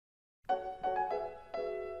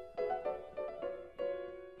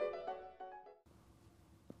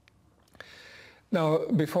Now,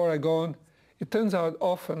 before I go on, it turns out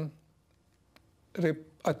often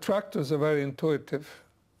attractors are very intuitive,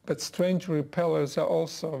 but strange repellers are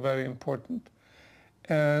also very important.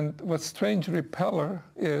 And what strange repeller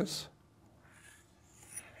is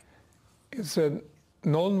a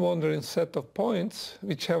non-wandering set of points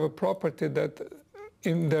which have a property that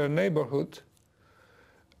in their neighborhoods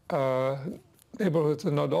are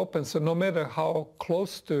not open, so no matter how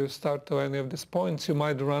close to you start to any of these points, you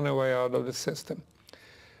might run away out of the system.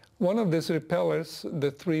 One of these repellers,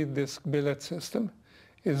 the 3-disc billiard system,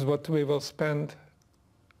 is what we will spend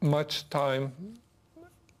much time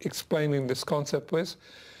explaining this concept with.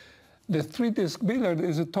 The 3-disc billiard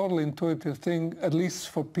is a totally intuitive thing, at least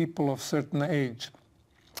for people of certain age.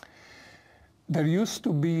 There used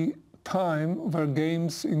to be time where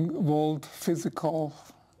games involved physical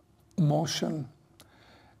motion,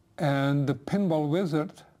 and the pinball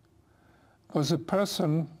wizard was a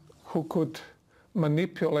person who could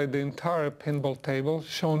manipulate the entire pinball table,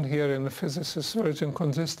 shown here in the physicist's version,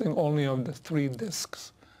 consisting only of the 3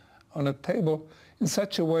 discs on a table, in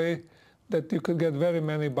such a way that you could get very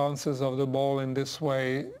many bounces of the ball, in this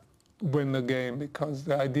way win the game, because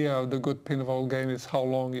the idea of the good pinball game is how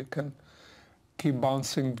long you can keep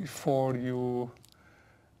bouncing before you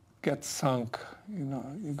get sunk. You know,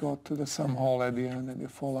 you go to the some hole at the end and you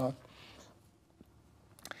fall out.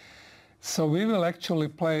 So we will actually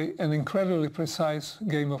play an incredibly precise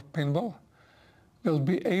game of pinball. We'll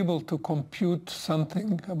be able to compute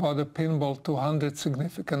something about a pinball to 100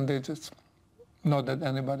 significant digits. Not that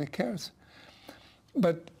anybody cares.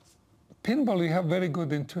 But pinball, you have very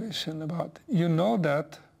good intuition about. You know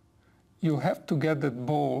that you have to get that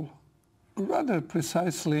ball rather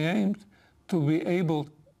precisely aimed to be able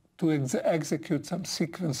to execute some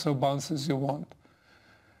sequence of bounces you want.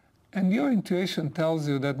 And your intuition tells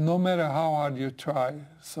you that no matter how hard you try,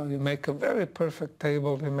 so you make a very perfect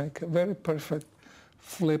table, you make a very perfect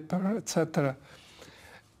flipper, etc.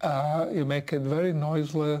 You make it very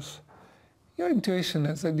noiseless. Your intuition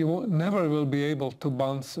is that you never will be able to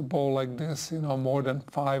bounce a ball like this, you know, more than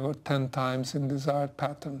 5 or 10 times in desired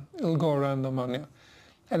pattern. It'll go random on you.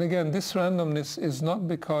 And again, this randomness is not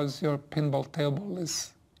because your pinball table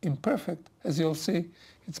is imperfect. As you'll see,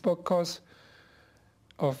 it's because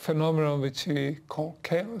of a phenomenon which we call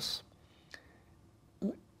chaos.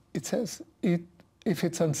 It says if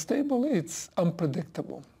it's unstable, it's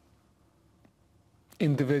unpredictable.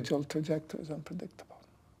 Individual trajectory is unpredictable.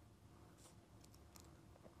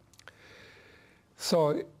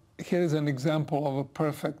 So here is an example of a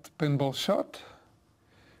perfect pinball shot.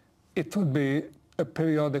 It would be a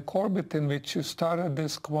periodic orbit in which you start at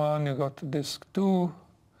disk 1, you go to disk 2,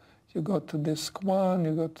 you go to disk 1,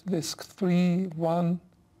 you go to disk 3, 1,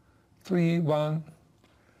 3, 1,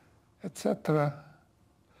 etc.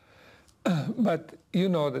 But you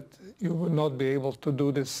know that you will not be able to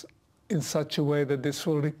do this in such a way that this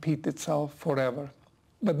will repeat itself forever.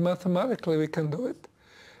 But mathematically we can do it.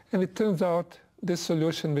 And it turns out this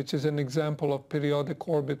solution, which is an example of periodic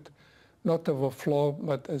orbit, not of a flow,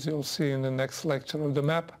 but as you'll see in the next lecture of the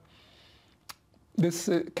map, this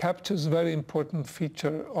captures very important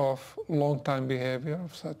feature of long-time behavior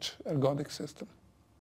of such ergodic system.